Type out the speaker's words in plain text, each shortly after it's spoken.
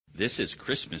This is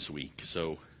Christmas week,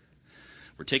 so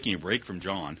we're taking a break from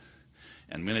John,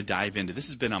 and I'm going to dive into, this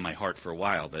has been on my heart for a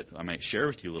while, that I might share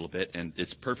with you a little bit, and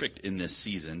it's perfect in this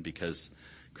season because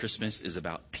Christmas is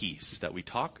about peace, that we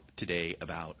talk today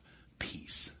about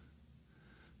peace.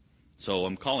 So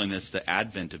I'm calling this the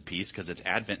Advent of Peace because it's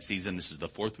Advent season. This is the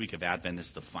fourth week of Advent.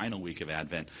 It's the final week of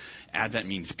Advent. Advent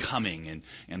means coming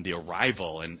and the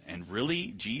arrival, and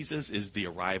really Jesus is the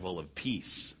arrival of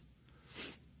peace.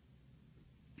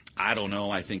 I don't know.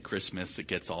 I think Christmas, it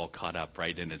gets all caught up,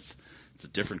 right? And it's a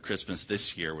different Christmas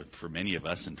this year for many of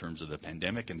us in terms of the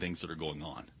pandemic and things that are going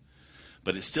on.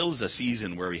 But it still is a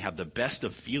season where we have the best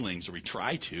of feelings, or we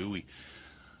try to. We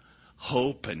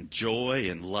hope and joy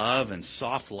and love and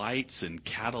soft lights and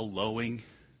cattle lowing.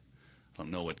 I don't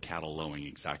know what cattle lowing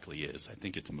exactly is. I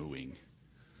think it's mooing.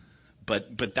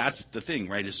 But that's the thing,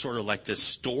 right? It's sort of like this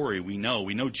story we know.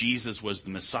 We know Jesus was the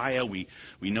Messiah. We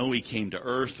know he came to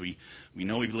earth. We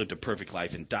know he lived a perfect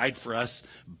life and died for us.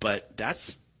 But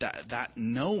that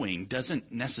knowing doesn't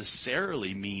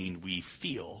necessarily mean we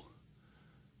feel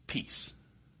peace.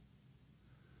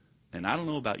 And I don't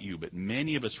know about you, but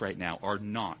many of us right now are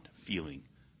not feeling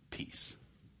peace.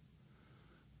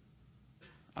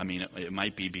 I mean, it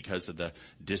might be because of the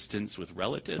distance with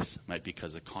relatives. It might be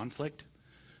because of conflict.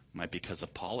 Might be because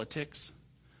of politics,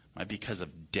 might be because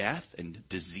of death and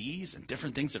disease and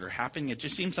different things that are happening. It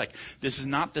just seems like this is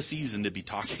not the season to be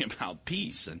talking about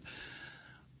peace. And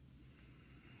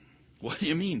what do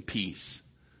you mean peace?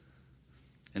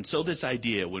 And so this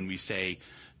idea when we say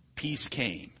peace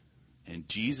came and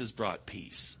Jesus brought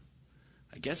peace,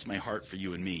 I guess my heart for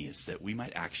you and me is that we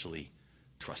might actually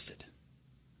trust it.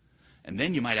 And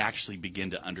then you might actually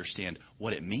begin to understand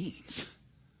what it means.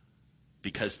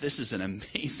 Because this is an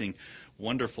amazing,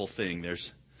 wonderful thing.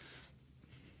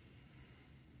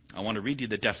 I want to read you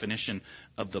the definition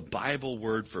of the Bible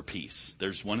word for peace.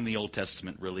 There's one in the Old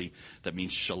Testament, really, that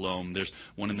means shalom. There's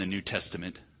one in the New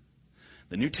Testament.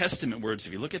 The New Testament words,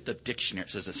 if you look at the dictionary,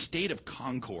 it says a state of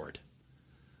concord,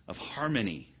 of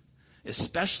harmony,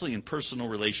 especially in personal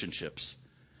relationships.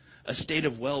 A state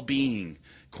of well-being,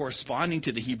 corresponding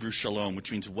to the Hebrew shalom,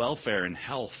 which means welfare and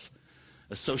health,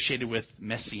 associated with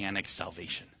messianic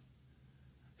salvation.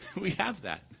 We have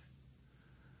that.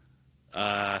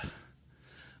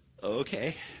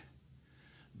 Okay.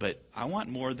 But I want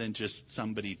more than just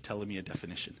somebody telling me a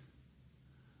definition.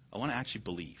 I want to actually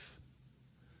believe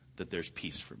that there's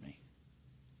peace for me.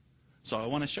 So I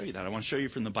want to show you that. I want to show you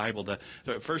from the Bible. The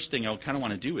first thing I kind of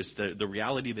want to do is the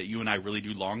reality that you and I really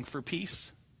do long for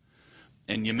peace.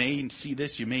 And you may see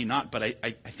this, you may not, but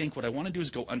I think what I want to do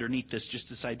is go underneath this, just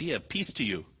this idea of peace to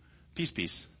you. Peace,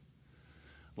 peace.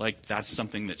 Like that's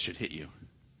something that should hit you.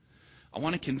 I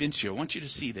want to convince you, I want you to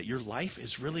see that your life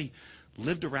is really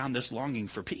lived around this longing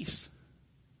for peace.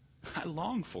 I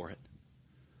long for it.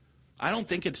 I don't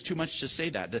think it's too much to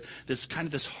say that. This kind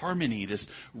of this harmony, this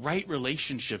right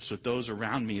relationships with those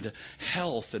around me, the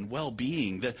health and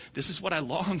well-being, this is what I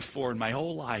long for in my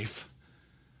whole life.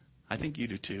 I think you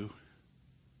do too.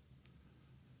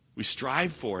 We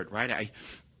strive for it, right? I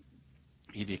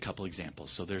give you a couple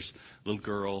examples. So there's a little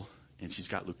girl, and she's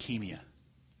got leukemia.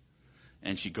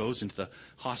 And she goes into the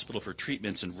hospital for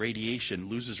treatments and radiation,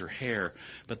 loses her hair.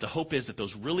 But the hope is that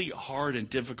those really hard and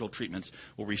difficult treatments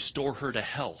will restore her to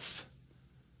health,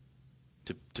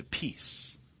 to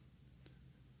peace.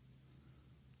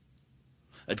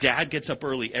 A dad gets up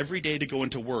early every day to go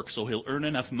into work so he'll earn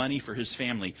enough money for his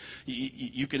family.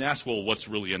 You can ask, well, what's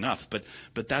really enough? But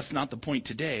that's not the point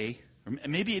today. Or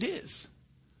maybe it is.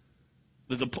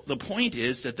 The point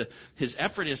is that his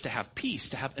effort is to have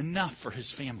peace, to have enough for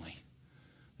his family.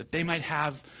 That they might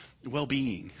have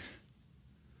well-being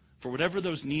for whatever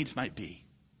those needs might be.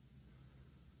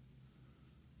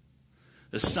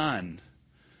 The son,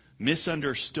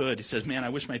 misunderstood. He says, man, I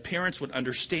wish my parents would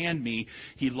understand me.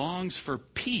 He longs for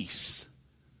peace,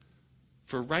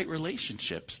 for right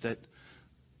relationships, that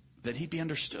he'd be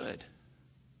understood.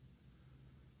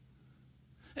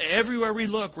 Everywhere we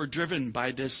look, we're driven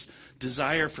by this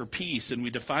desire for peace, and we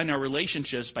define our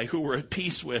relationships by who we're at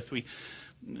peace with. We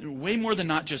way more than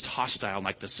not just hostile,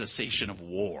 like the cessation of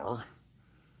war.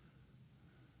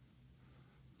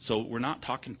 So we're not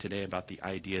talking today about the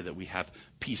idea that we have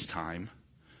peacetime,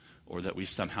 or that we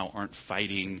somehow aren't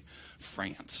fighting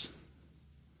France.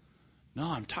 No,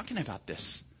 I'm talking about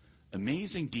this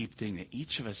amazing deep thing that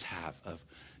each of us have of,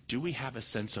 do we have a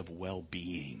sense of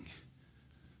well-being?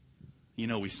 You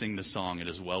know, we sing the song, "It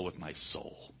is well with my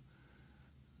soul."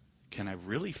 Can I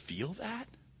really feel that?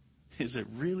 Is it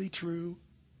really true?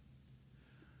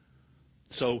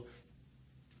 So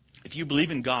If you believe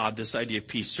in God, this idea of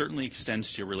peace certainly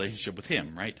extends to your relationship with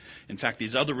Him, right? In fact,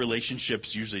 these other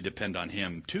relationships usually depend on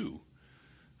Him too.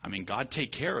 I mean, God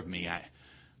take care of me.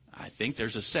 I think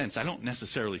there's a sense, I don't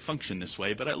necessarily function this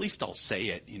way, but at least I'll say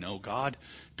it,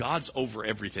 God's over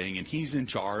everything and He's in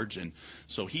charge, and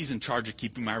so He's in charge of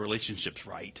keeping my relationships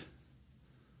right.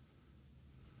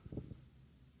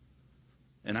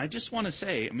 And I just want to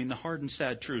say, the hard and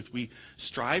sad truth, we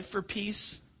strive for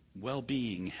peace,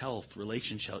 well-being, health,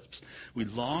 relationships. We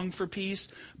long for peace,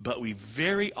 but we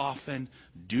very often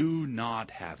do not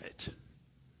have it.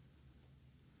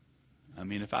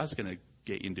 If I was going to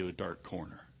get you into a dark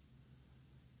corner,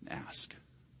 ask.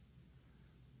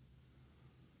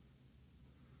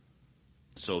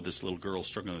 So this little girl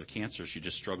struggling with cancer, she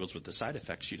just struggles with the side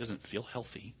effects. She doesn't feel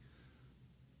healthy.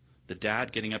 The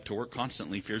dad getting up to work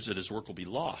constantly fears that his work will be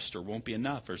lost or won't be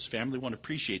enough, or his family won't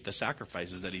appreciate the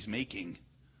sacrifices that he's making.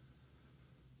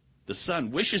 The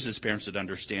son wishes his parents would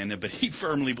understand him, but he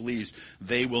firmly believes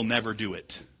they will never do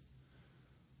it.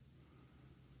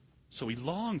 So we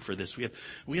long for this.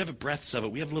 We have breaths of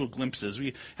it. We have little glimpses.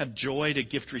 We have joy to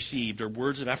gift received or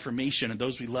words of affirmation of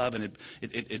those we love, and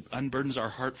it unburdens our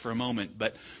heart for a moment.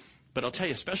 But I'll tell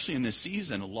you, especially in this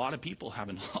season, a lot of people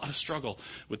having a lot of struggle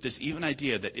with this even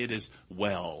idea that it is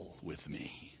well with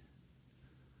me.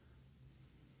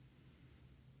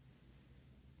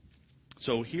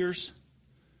 So here's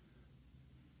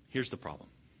the problem.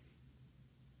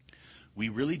 We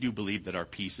really do believe that our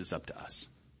peace is up to us,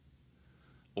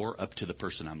 or up to the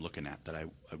person I'm looking at that I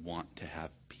want to have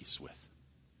peace with.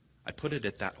 I put it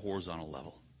at that horizontal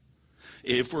level.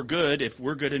 If we're good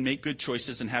and make good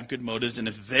choices and have good motives, and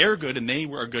if they're good and they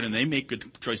are good and they make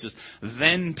good choices,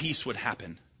 then peace would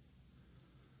happen.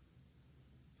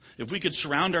 If we could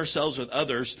surround ourselves with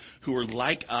others who are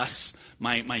like us,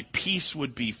 my peace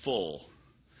would be full.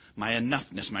 My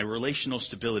enoughness, my relational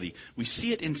stability. We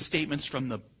see it in statements from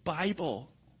the Bible.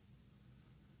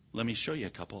 Let me show you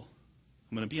a couple.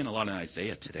 I'm going to be in a lot of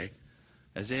Isaiah today.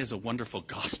 Isaiah is a wonderful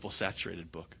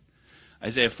gospel-saturated book.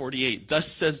 Isaiah 48,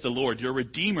 thus says the Lord, your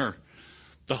Redeemer,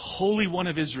 the Holy One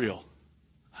of Israel.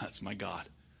 That's my God.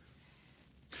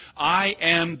 I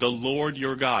am the Lord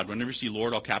your God. Whenever you see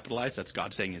Lord all capitalized, that's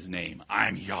God saying His name.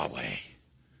 I'm Yahweh.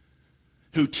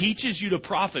 Who teaches you to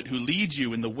profit, who leads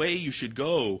you in the way you should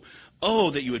go.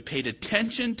 Oh, that you had paid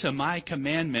attention to my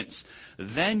commandments.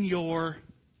 Then your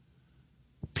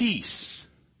peace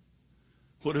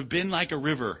would have been like a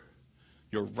river,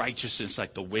 your righteousness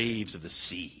like the waves of the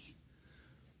sea.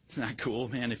 Isn't that cool,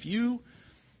 man? If you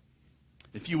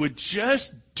would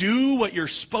just do what you're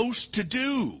supposed to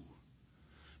do,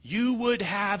 you would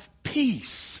have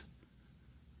peace.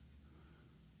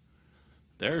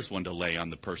 There's one to lay on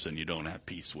the person you don't have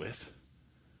peace with.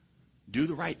 Do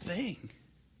the right thing.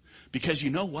 Because you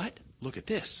know what? Look at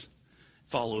this.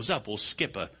 Follows up. We'll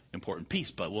skip an important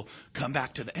piece, but we'll come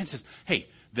back to the end. It says, hey,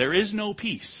 there is no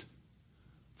peace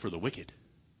for the wicked.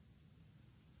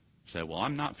 You say, well,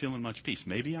 I'm not feeling much peace.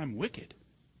 Maybe I'm wicked.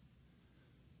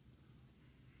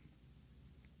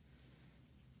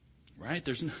 Right?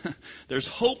 There's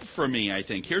hope for me, I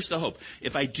think. Here's the hope.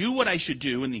 If I do what I should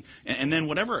do, and then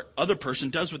whatever other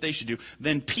person does what they should do,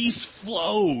 then peace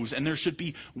flows, and there should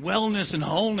be wellness and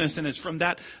wholeness, and it's from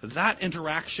that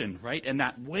interaction, right, and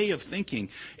that way of thinking.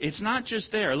 It's not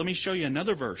just there. Let me show you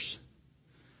another verse.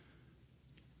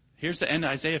 Here's the end of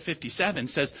Isaiah 57. It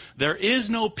says, there is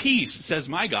no peace, says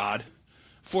my God,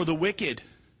 for the wicked.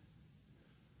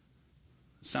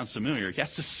 Sounds familiar.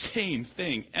 That's the same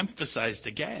thing, emphasized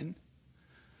again.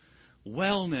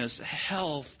 Wellness,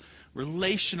 health,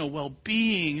 relational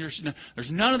well-being.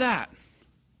 There's none of that.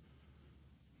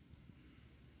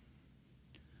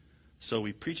 So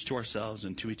we preach to ourselves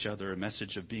and to each other a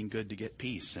message of being good to get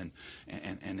peace. And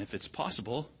if it's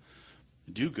possible,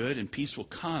 do good and peace will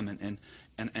come.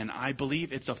 And I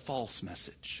believe it's a false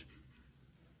message,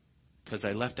 because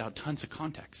I left out tons of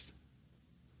context.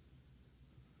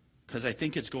 Because I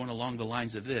think it's going along the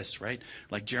lines of this, right?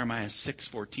 Like Jeremiah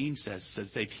 6:14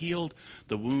 says they've healed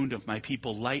the wound of my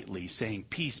people lightly, saying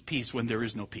peace, peace, when there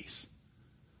is no peace.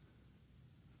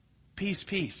 Peace,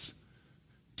 peace.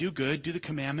 Do good, do the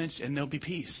commandments, and there'll be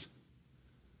peace.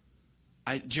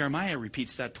 Jeremiah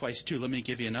repeats that twice too. Let me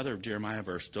give you another Jeremiah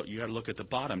verse. You got to look at the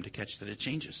bottom to catch that it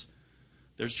changes.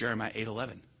 There's Jeremiah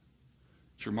 8:11.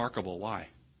 It's remarkable. Why?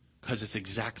 Because it's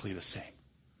exactly the same.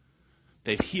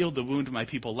 They've healed the wound of my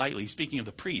people lightly. Speaking of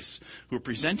the priests who are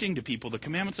presenting to people the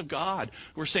commandments of God,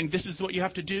 who are saying this is what you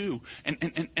have to do. And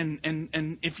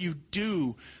if you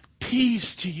do,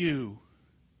 peace to you.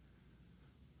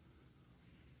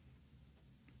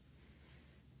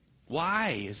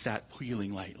 Why is that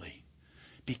healing lightly?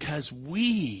 because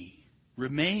we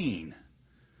remain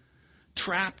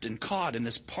trapped and caught in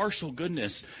this partial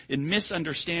goodness, in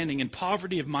misunderstanding, in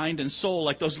poverty of mind and soul,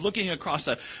 like those looking across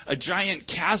a giant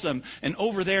chasm, and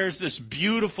over there is this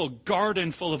beautiful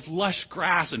garden full of lush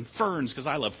grass and ferns, because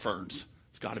I love ferns.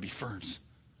 It's got to be ferns.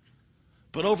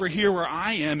 But over here where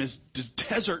I am is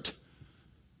desert.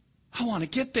 I want to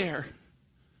get there.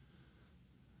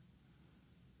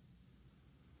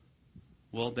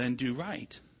 Well, then do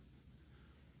right.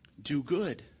 Do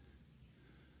good.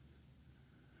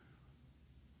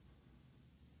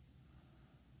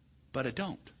 But I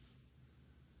don't.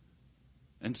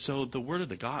 And so the word of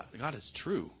the God is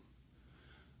true.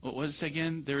 What does it say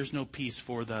again? There is no peace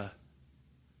for the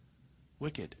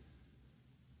wicked.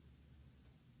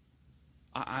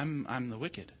 I'm the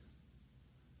wicked.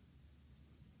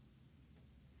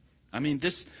 I mean,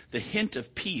 the hint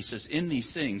of peace is in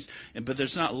these things, but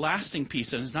there's not lasting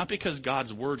peace, and it's not because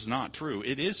God's word's not true.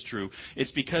 It is true.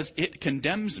 It's because it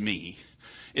condemns me.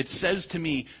 It says to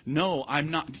me, no, I'm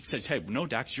not. It says, hey, no,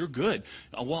 Dax, you're good.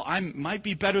 Well, I might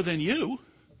be better than you.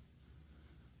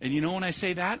 And you know when I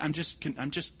say that, I'm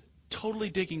just totally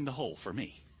digging the hole for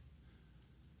me.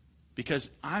 Because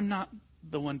I'm not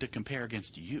the one to compare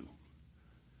against you.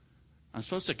 I'm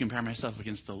supposed to compare myself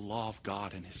against the law of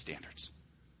God and His standards.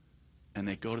 And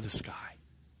they go to the sky.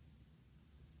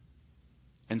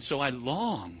 And so I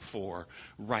long for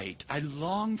right. I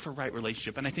long for right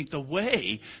relationship. And I think the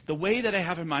way that I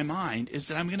have in my mind is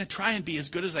that I'm going to try and be as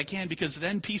good as I can, because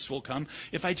then peace will come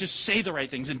if I just say the right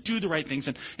things and do the right things,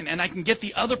 and I can get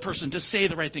the other person to say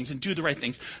the right things and do the right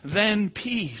things. Then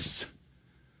peace.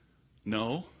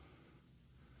 No.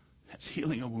 That's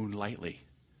healing a wound lightly.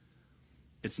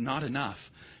 It's not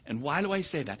enough. And why do I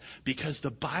say that? Because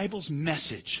the Bible's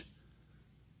message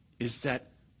is that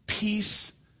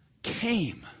peace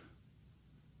came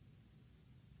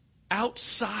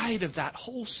outside of that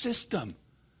whole system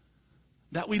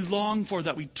that we long for,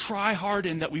 that we try hard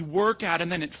in, that we work at,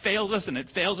 and then it fails us, and it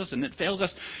fails us, and it fails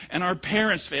us, and our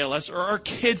parents fail us, or our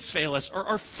kids fail us, or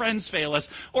our friends fail us,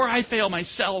 or I fail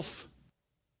myself.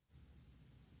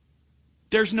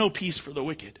 There's no peace for the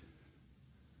wicked.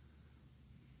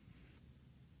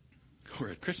 We're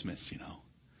at Christmas, you know.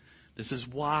 This is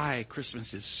why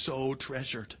Christmas is so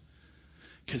treasured.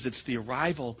 Because it's the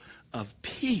arrival of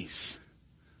peace.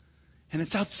 And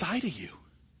it's outside of you.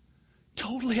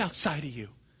 Totally outside of you.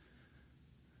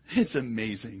 It's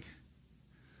amazing.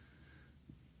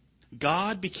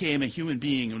 God became a human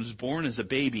being and was born as a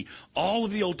baby. All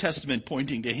of the Old Testament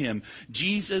pointing to Him.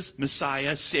 Jesus,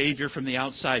 Messiah, Savior from the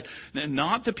outside.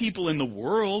 Not the people in the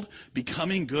world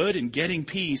becoming good and getting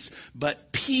peace,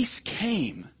 but peace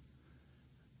came.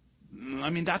 I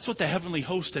mean, that's what the heavenly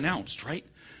host announced, right?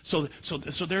 So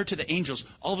there to the angels,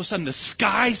 all of a sudden the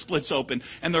sky splits open,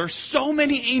 and there are so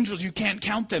many angels you can't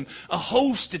count them. A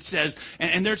host, it says,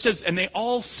 and there it says, and they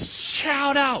all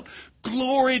shout out,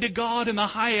 glory to God in the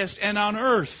highest, and on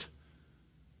earth,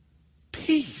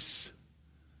 peace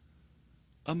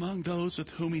among those with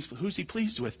whom who's He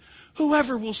pleased with.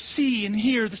 Whoever will see and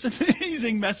hear this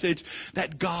amazing message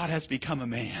that God has become a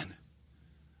man,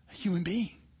 a human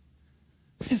being.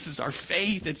 This is our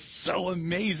faith. It's so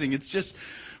amazing. It's just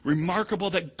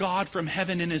remarkable that God from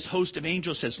heaven and His host of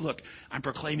angels says, look, I'm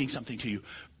proclaiming something to you.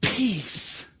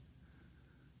 Peace.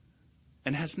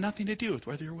 And it has nothing to do with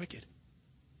whether you're wicked.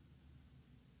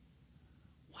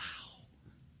 Wow.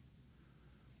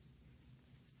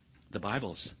 The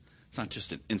Bible's, it's not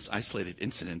just an isolated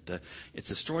incident.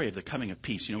 It's a story of the coming of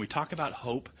peace. You know, we talk about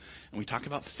hope, and we talk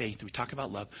about faith, and we talk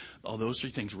about love. All those three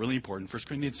things are really important. 1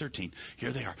 Corinthians 13,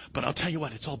 here they are. But I'll tell you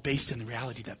what, it's all based in the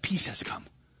reality that peace has come.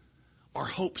 Our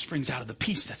hope springs out of the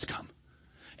peace that's come.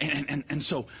 And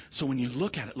so when you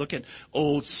look at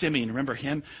old Simeon, remember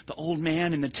him? The old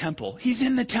man in the temple. He's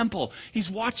in the temple.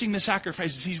 He's watching the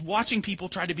sacrifices. He's watching people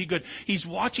try to be good. He's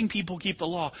watching people keep the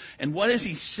law. And what does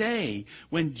he say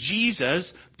when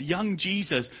Jesus, the young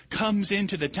Jesus, comes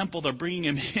into the temple? They're bringing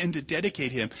him in to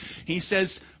dedicate him. He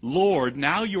says, Lord,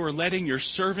 now you are letting your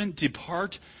servant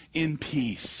depart in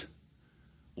peace.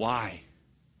 Why?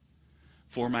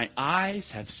 For my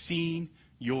eyes have seen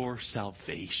your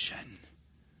salvation.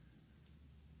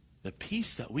 The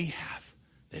peace that we have,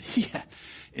 that he had,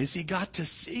 is he got to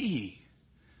see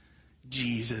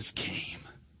Jesus came.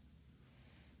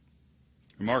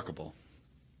 Remarkable.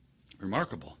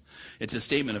 Remarkable. It's a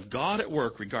statement of God at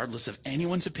work regardless of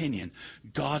anyone's opinion.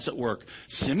 God's at work.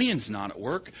 Simeon's not at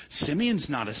work. Simeon's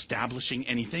not establishing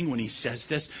anything when he says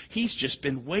this. He's just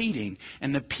been waiting.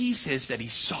 And the peace is that he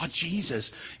saw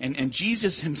Jesus. And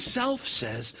Jesus himself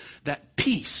says that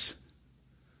peace,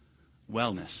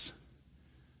 wellness,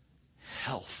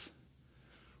 health,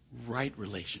 right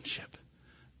relationship,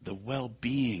 the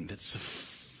well-being that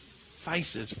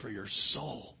suffices for your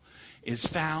soul is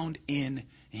found in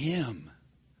Him.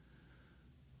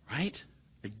 Right?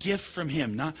 A gift from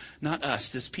Him, not us.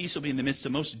 This peace will be in the midst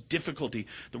of most difficulty.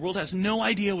 The world has no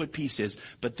idea what peace is,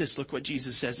 but look what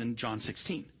Jesus says in John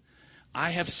 16. I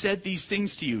have said these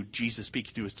things to you, Jesus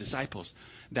speaking to His disciples,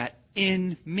 that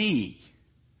in me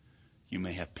you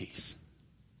may have peace.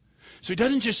 So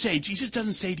Jesus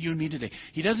doesn't say to you and me today,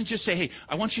 He doesn't just say, hey,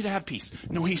 I want you to have peace.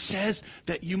 No, He says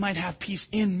that you might have peace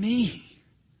in me.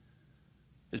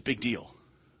 It's a big deal.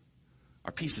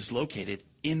 Our peace is located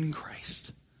in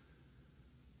Christ.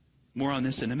 More on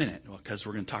this in a minute, because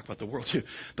we're going to talk about the world too.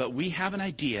 But we have an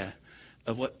idea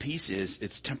of what peace is.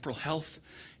 It's temporal health.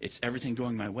 It's everything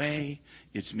going my way.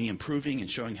 It's me improving and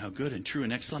showing how good and true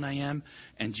and excellent I am.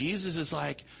 And Jesus is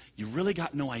like, you really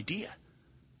got no idea.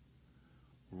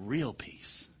 Real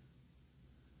peace.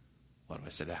 Why do I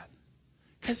say that?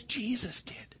 Because Jesus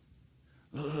did.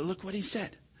 Look what He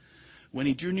said. When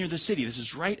He drew near the city, this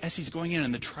is right as He's going in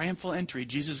the triumphal entry,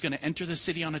 Jesus is going to enter the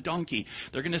city on a donkey.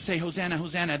 They're going to say, Hosanna,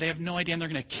 Hosanna. They have no idea, and they're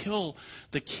going to kill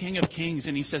the King of Kings.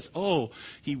 And He says,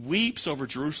 He weeps over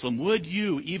Jerusalem. Would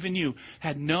you, even you,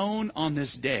 had known on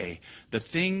this day the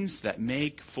things that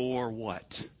make for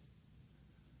what?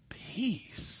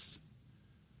 Peace.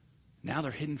 Now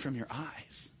they're hidden from your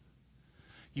eyes.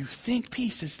 You think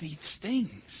peace is these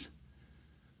things.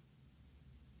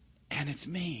 And it's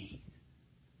me.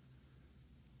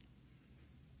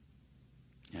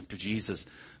 After Jesus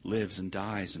lives and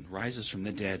dies and rises from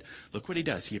the dead, look what He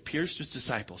does. He appears to His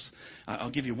disciples. I'll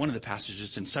give you one of the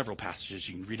passages in several passages.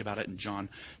 You can read about it in John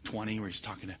 20 where He's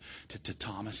talking to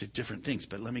Thomas at different things.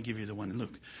 But let me give you the one in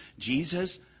Luke.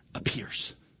 Jesus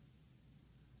appears.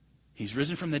 He's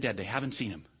risen from the dead. They haven't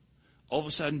seen Him. All of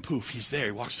a sudden, poof, He's there.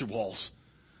 He walks through walls.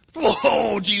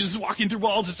 Whoa, Jesus is walking through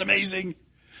walls. It's amazing.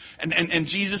 And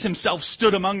Jesus Himself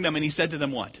stood among them and He said to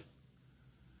them what?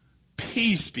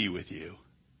 Peace be with you.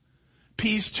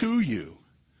 Peace to you.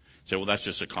 Say, well, that's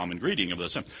just a common greeting of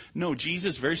those. No,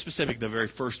 Jesus, very specific, the very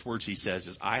first words He says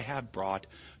is, I have brought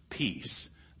peace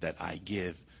that I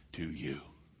give to you.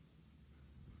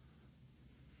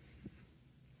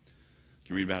 You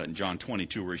can read about it in John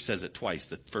 22 where He says it twice.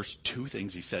 The first two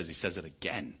things He says it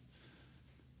again.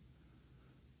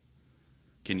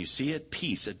 Can you see it?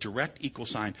 Peace, a direct equal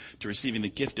sign to receiving the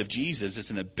gift of Jesus.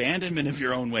 It's an abandonment of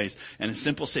your own ways and a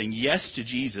simple saying yes to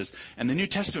Jesus. And the New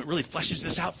Testament really fleshes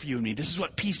this out for you and me. This is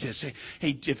what peace is. Say,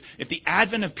 hey, if the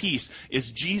advent of peace is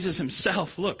Jesus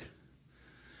Himself, look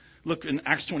in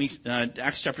Acts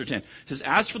chapter 10. It says,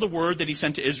 as for the word that He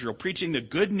sent to Israel, preaching the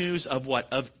good news of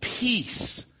what? Of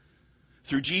peace.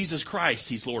 Through Jesus Christ,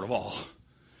 He's Lord of all.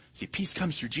 See, peace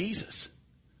comes through Jesus.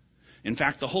 In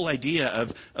fact, the whole idea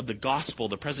of the gospel,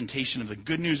 the presentation of the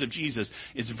good news of Jesus,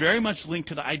 is very much linked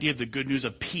to the idea of the good news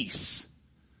of peace.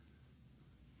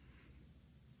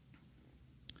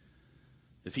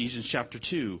 Ephesians chapter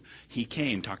 2, He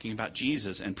came, talking about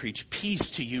Jesus, and preached peace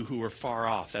to you who were far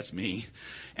off, that's me,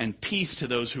 and peace to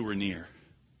those who were near.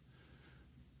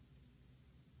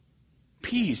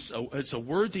 Peace, it's a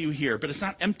word that you hear, but it's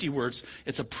not empty words.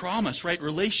 It's a promise, right?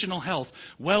 Relational health,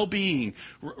 well-being,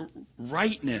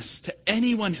 rightness to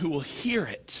anyone who will hear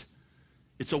it.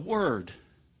 It's a word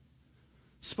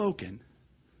spoken.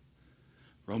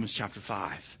 Romans chapter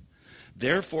 5.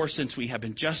 Therefore, since we have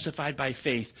been justified by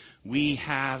faith, we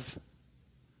have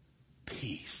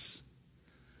peace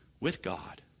with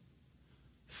God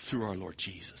through our Lord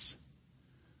Jesus.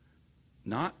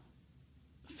 Not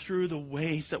through the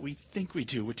ways that we think we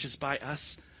do, which is by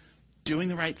us doing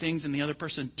the right things and the other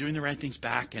person doing the right things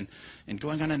back and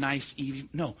going on a nice evening.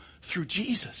 No, through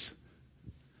Jesus.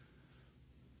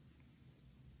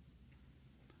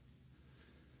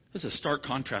 This is a stark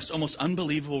contrast, almost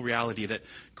unbelievable reality that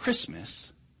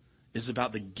Christmas is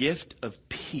about the gift of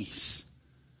peace,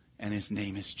 and His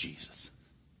name is Jesus.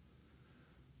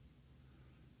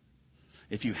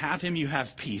 If you have Him, you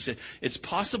have peace. It's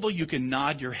possible you can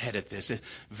nod your head at this.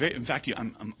 In fact,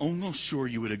 I'm almost sure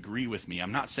you would agree with me.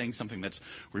 I'm not saying something that's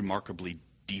remarkably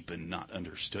deep and not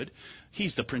understood.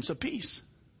 He's the Prince of Peace.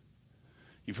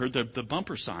 You've heard the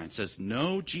bumper sign. It says,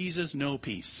 no Jesus, no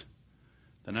peace.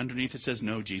 Then underneath it says,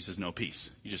 no Jesus, no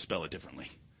peace. You just spell it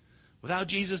differently. Without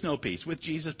Jesus, no peace. With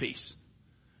Jesus, peace.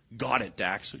 Got it,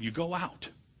 Dax. You go out.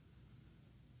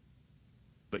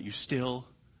 But you still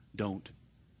don't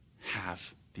have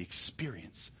the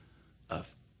experience of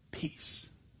peace.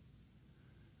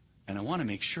 And I want to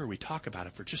make sure we talk about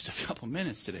it for just a couple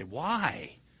minutes today.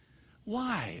 Why?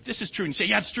 Why? If this is true, and you say,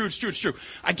 yeah, it's true, it's true, it's true.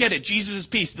 I get it. Jesus is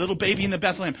peace. The little baby in the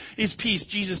Bethlehem is peace.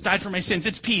 Jesus died for my sins.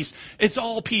 It's peace. It's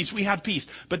all peace. We have peace.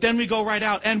 But then we go right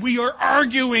out and we are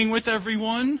arguing with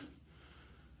everyone.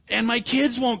 And my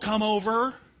kids won't come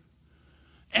over.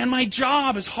 And my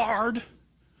job is hard.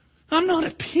 I'm not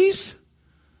at peace.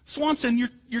 Swanson,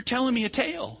 you're telling me a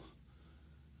tale.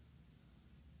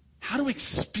 How to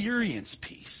experience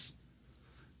peace.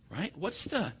 Right? What's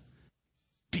the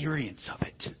experience of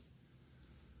it?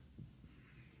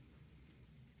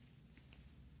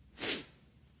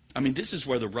 I mean, this is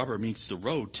where the rubber meets the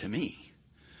road to me.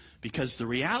 Because the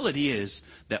reality is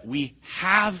that we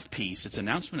have peace. It's an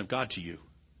announcement of God to you.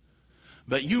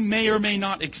 But you may or may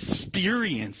not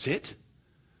experience it.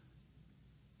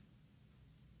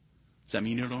 Does that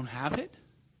mean you don't have it?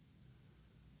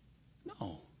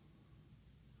 No.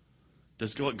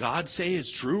 Does what God say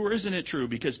is true or isn't it true?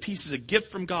 Because peace is a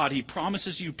gift from God. He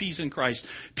promises you peace in Christ.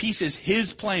 Peace is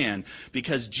His plan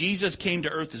because Jesus came to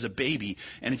earth as a baby.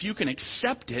 And if you can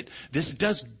accept it, this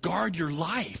does guard your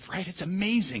life, right? It's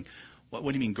amazing. What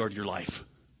do you mean guard your life?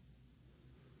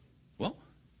 Well,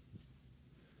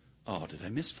 did I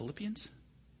miss Philippians?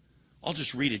 I'll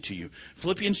just read it to you.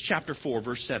 Philippians chapter 4,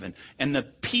 verse 7. And the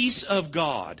peace of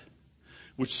God,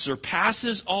 which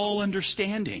surpasses all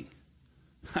understanding,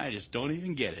 I just don't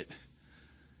even get it,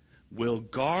 will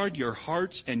guard your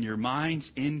hearts and your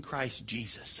minds in Christ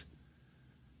Jesus.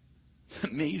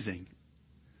 Amazing.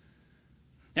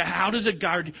 Now, how does it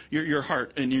guard your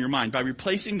heart and your mind? By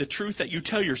replacing the truth that you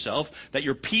tell yourself, that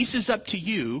your peace is up to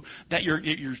you, that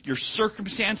your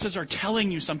circumstances are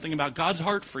telling you something about God's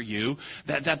heart for you,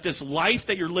 that this life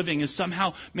that you're living is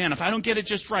somehow, man, if I don't get it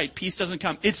just right, peace doesn't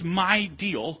come. It's my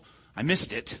deal. I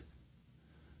missed it.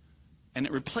 And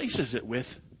it replaces it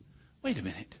with, wait a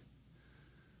minute.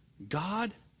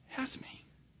 God has me.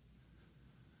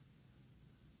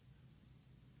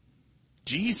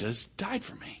 Jesus died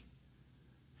for me.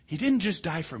 He didn't just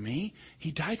die for me.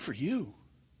 He died for you.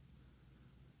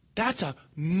 That's a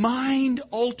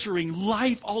mind-altering,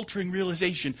 life-altering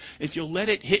realization if you'll let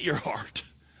it hit your heart.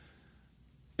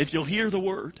 If you'll hear the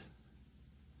word.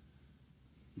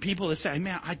 People that say,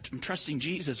 man, I'm trusting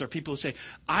Jesus, or people who say,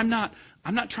 I'm not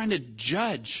trying to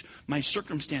judge my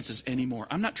circumstances anymore.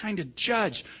 I'm not trying to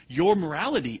judge your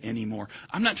morality anymore.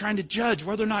 I'm not trying to judge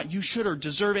whether or not you should or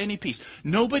deserve any peace.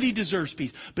 Nobody deserves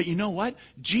peace. But you know what?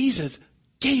 Jesus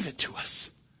gave it to us.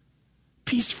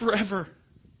 Peace forever.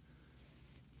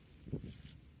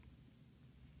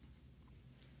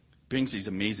 Brings these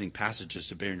amazing passages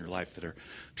to bear in your life that are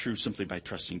true simply by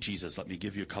trusting Jesus. Let me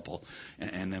give you a couple,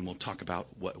 and then we'll talk about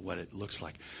what it looks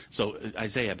like. So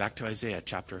back to Isaiah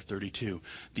chapter 32.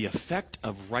 The effect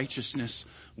of righteousness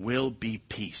will be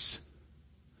peace.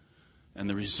 And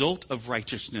the result of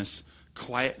righteousness,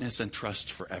 quietness and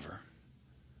trust forever.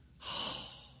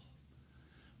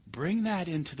 Bring that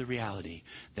into the reality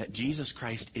that Jesus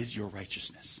Christ is your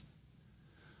righteousness.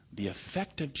 The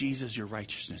effect of Jesus, your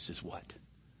righteousness, is what?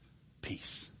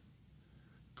 Peace.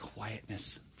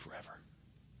 Quietness forever.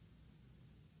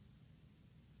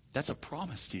 That's a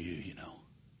promise to you, you know.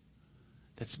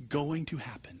 That's going to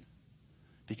happen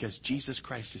because Jesus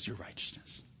Christ is your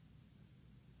righteousness.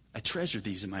 I treasure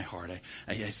these in my heart.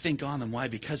 I think on them. Why?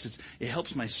 Because it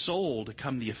helps my soul to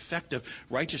come the effect of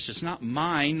righteousness. Not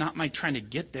mine, not my trying to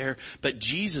get there, but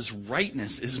Jesus'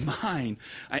 rightness is mine.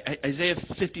 Isaiah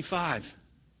 55.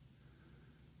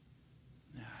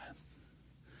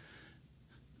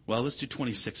 Well, let's do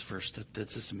 26 first.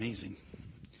 That's just amazing.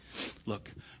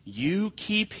 Look, you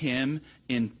keep him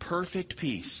in perfect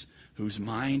peace, whose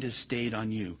mind is stayed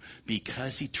on you,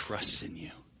 because he trusts in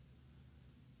you.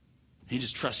 He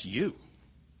just trusts you.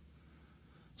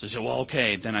 So you say, well,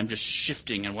 okay, then I'm just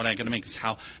shifting, and what I'm going to make is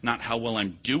not how well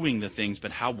I'm doing the things,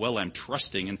 but how well I'm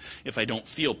trusting. And if I don't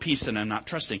feel peace, then I'm not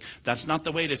trusting. That's not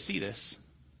the way to see this.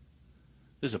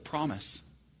 There's a promise.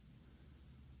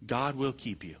 God will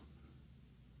keep you.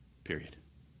 Period.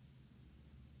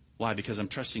 Why? Because I'm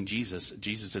trusting Jesus.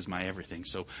 Jesus is my everything.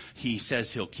 So he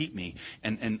says he'll keep me.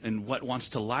 And what wants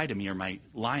to lie to me are my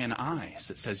lion eyes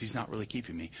that says he's not really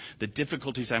keeping me. The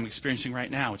difficulties I'm experiencing right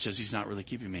now, it says he's not really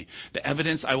keeping me. The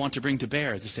evidence I want to bring to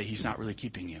bear to say he's not really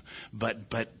keeping you.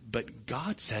 But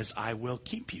God says I will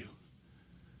keep you.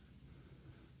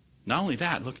 Not only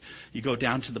that, look, you go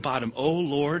down to the bottom. Oh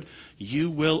Lord,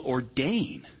 you will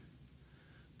ordain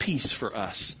peace for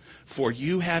us. For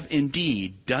you have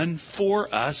indeed done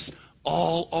for us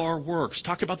all our works.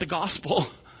 Talk about the gospel.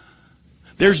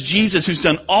 There's Jesus who's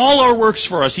done all our works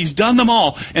for us. He's done them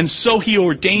all. And so he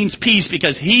ordains peace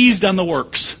because he's done the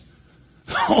works.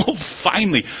 Oh,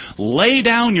 finally. Lay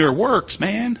down your works,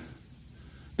 man.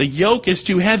 The yoke is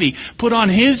too heavy. Put on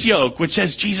his yoke, which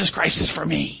says Jesus Christ is for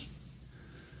me.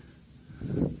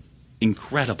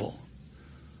 Incredible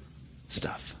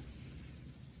stuff.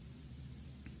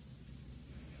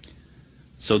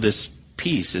 So this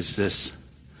peace is this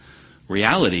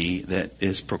reality that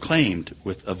is proclaimed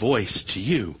with a voice to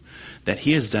you, that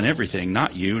he has done everything,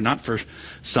 not you, not for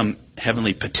some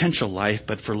heavenly potential life,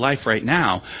 but for life right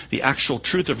now. The actual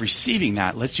truth of receiving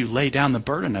that lets you lay down the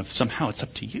burden of somehow it's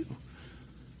up to you.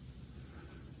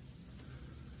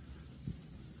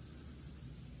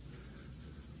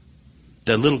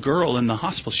 The little girl in the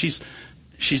hospital, she's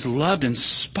loved in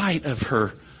spite of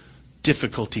her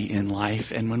difficulty in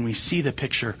life. And when we see the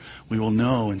picture, we will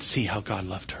know and see how God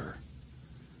loved her.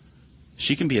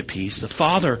 She can be at peace. The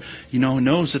Father,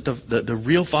 knows that the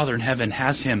real Father in heaven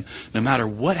has him no matter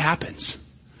what happens.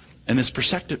 And this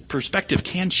perspective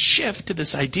can shift to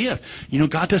this idea of,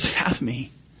 God does have me.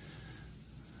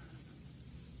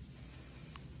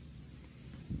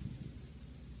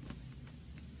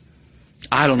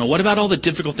 I don't know. What about all the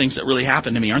difficult things that really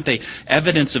happen to me? Aren't they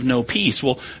evidence of no peace?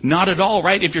 Well, not at all,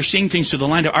 right? If you're seeing things through the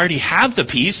line to already have the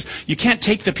peace, you can't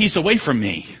take the peace away from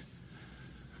me.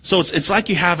 So it's like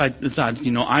you have,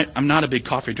 I'm not a big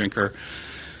coffee drinker,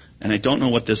 and I don't know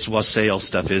what this wassail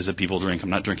stuff is that people drink. I'm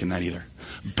not drinking that either.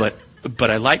 But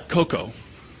I like cocoa.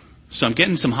 So I'm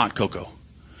getting some hot cocoa.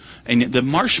 And the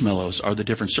marshmallows are the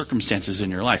different circumstances in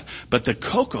your life. But the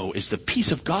cocoa is the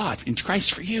peace of God in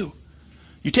Christ for you.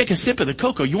 You take a sip of the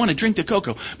cocoa, you want to drink the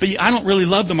cocoa, but I don't really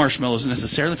love the marshmallows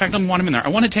necessarily. In fact, I don't want them in there. I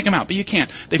want to take them out, but you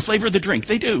can't. They flavor the drink.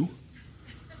 They do.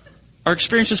 Our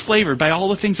experience is flavored by all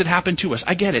the things that happen to us.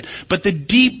 I get it. But the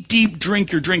deep, deep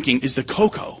drink you're drinking is the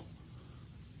cocoa.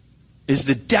 Is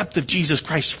the depth of Jesus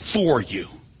Christ for you.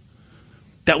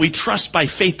 That we trust by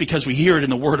faith because we hear it in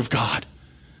the Word of God.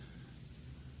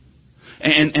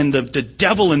 And the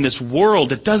devil in this world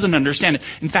that doesn't understand it.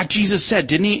 In fact, Jesus said,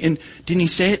 didn't he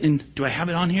say it? And do I have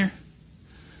it on here?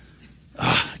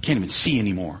 I can't even see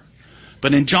anymore.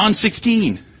 But in John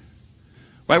 16,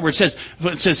 right, where it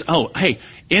says, oh, hey,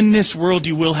 in this world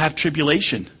you will have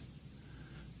tribulation,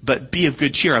 but be of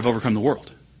good cheer. I've overcome the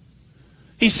world.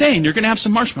 He's saying you're going to have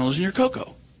some marshmallows in your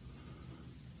cocoa.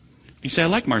 You say, I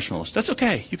like marshmallows. That's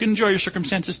okay. You can enjoy your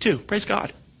circumstances too. Praise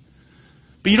God.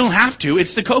 But you don't have to.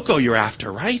 It's the cocoa you're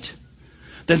after, right?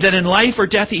 That in life or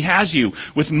death he has you.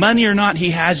 With money or not,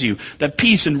 he has you. That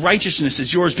peace and righteousness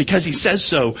is yours because he says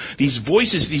so. These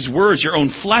voices, these words, your own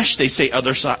flesh, they say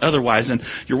otherwise. And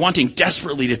you're wanting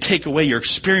desperately to take away your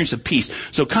experience of peace.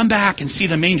 So come back and see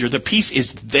the manger. The peace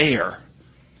is there.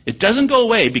 It doesn't go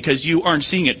away because you aren't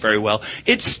seeing it very well.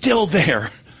 It's still there.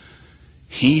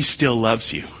 He still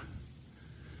loves you.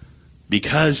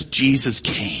 Because Jesus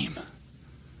came.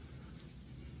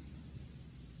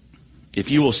 If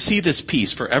you will see this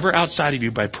peace forever outside of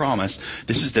you by promise,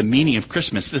 this is the meaning of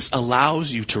Christmas. This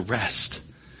allows you to rest.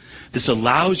 This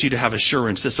allows you to have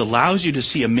assurance. This allows you to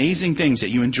see amazing things that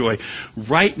you enjoy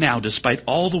right now, despite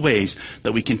all the ways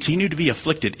that we continue to be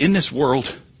afflicted in this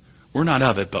world. We're not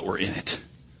of it, but we're in it.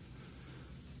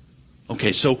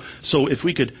 Okay, so if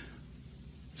we could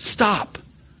stop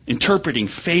interpreting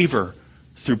favor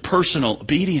through personal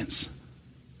obedience.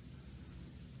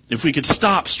 If we could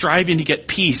stop striving to get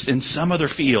peace in some other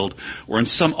field or in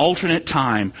some alternate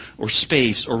time or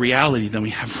space or reality than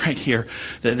we have right here,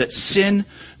 that sin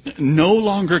no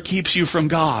longer keeps you from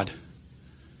God. You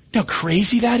know how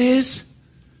crazy that is?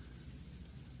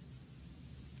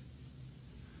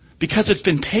 Because it's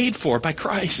been paid for by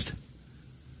Christ.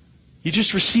 You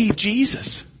just received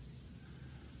Jesus.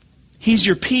 He's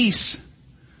your peace.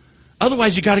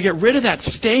 Otherwise you got to get rid of that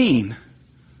stain.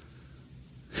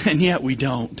 And yet we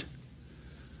don't.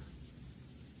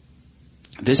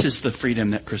 This is the freedom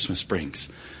that Christmas brings.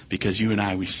 Because you and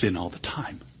I, we sin all the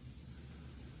time.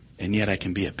 And yet I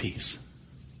can be at peace.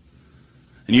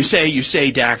 And you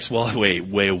say, Dax, well, wait,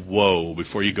 whoa,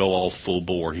 before you go all full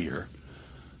bore here.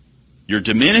 You're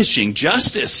diminishing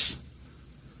justice.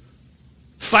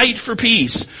 Fight for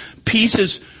peace. Peace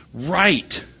is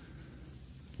right.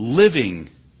 Living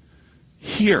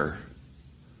here.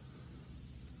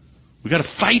 We got to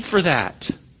fight for that.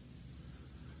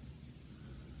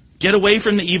 Get away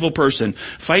from the evil person.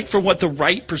 Fight for what the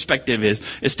right perspective is.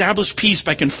 Establish peace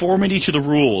by conformity to the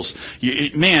rules.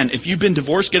 If you've been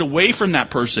divorced, get away from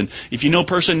that person. If you know a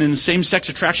person in the same sex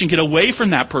attraction, get away from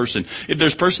that person. If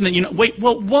there's a person that you know,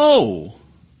 whoa.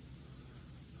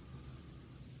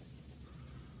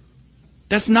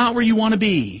 That's not where you want to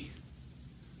be.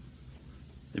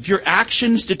 If your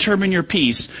actions determine your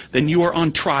peace, then you are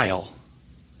on trial.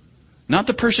 Not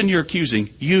the person you're accusing,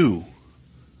 you.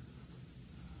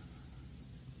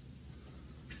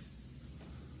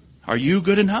 Are you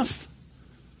good enough?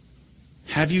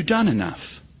 Have you done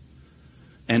enough?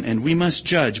 And we must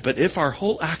judge. But if our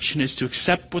whole action is to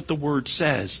accept what the Word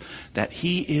says, that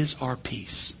He is our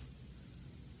peace,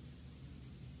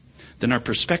 then our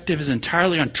perspective is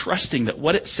entirely on trusting that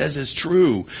what it says is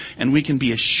true, and we can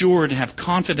be assured and have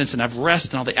confidence and have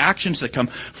rest in all the actions that come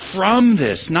from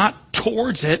this, not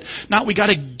towards it. Not we got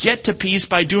to get to peace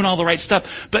by doing all the right stuff,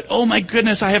 but oh my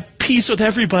goodness, I have peace with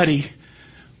everybody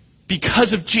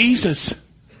because of Jesus.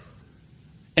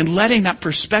 And letting that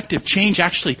perspective change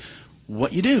actually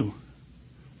what you do,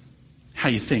 how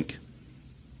you think.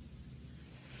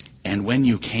 And when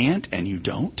you can't and you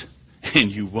don't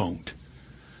and you won't,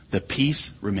 the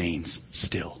peace remains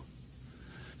still.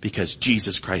 Because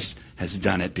Jesus Christ has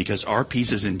done it. Because our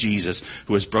peace is in Jesus,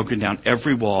 who has broken down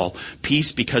every wall.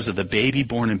 Peace because of the baby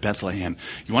born in Bethlehem.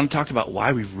 You want to talk about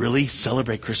why we really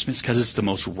celebrate Christmas? Because it's the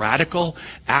most radical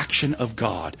action of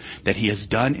God that He has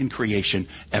done in creation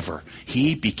ever.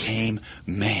 He became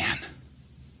man.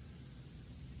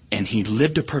 And He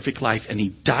lived a perfect life, and He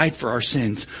died for our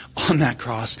sins on that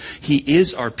cross. He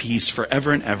is our peace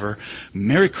forever and ever.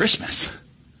 Merry Christmas.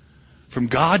 From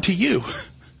God to you.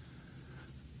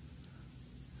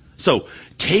 So,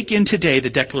 take in today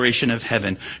the declaration of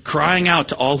heaven, crying out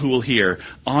to all who will hear,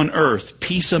 on earth,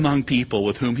 peace among people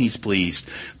with whom He's pleased.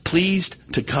 Pleased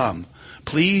to come.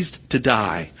 Pleased to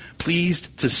die.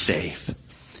 Pleased to save.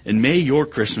 And may your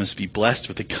Christmas be blessed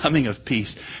with the coming of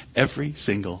peace every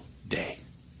single day.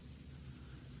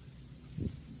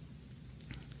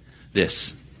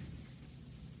 This.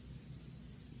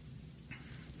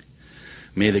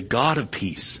 May the God of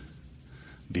peace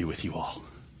be with you all.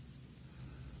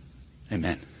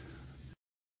 Amen.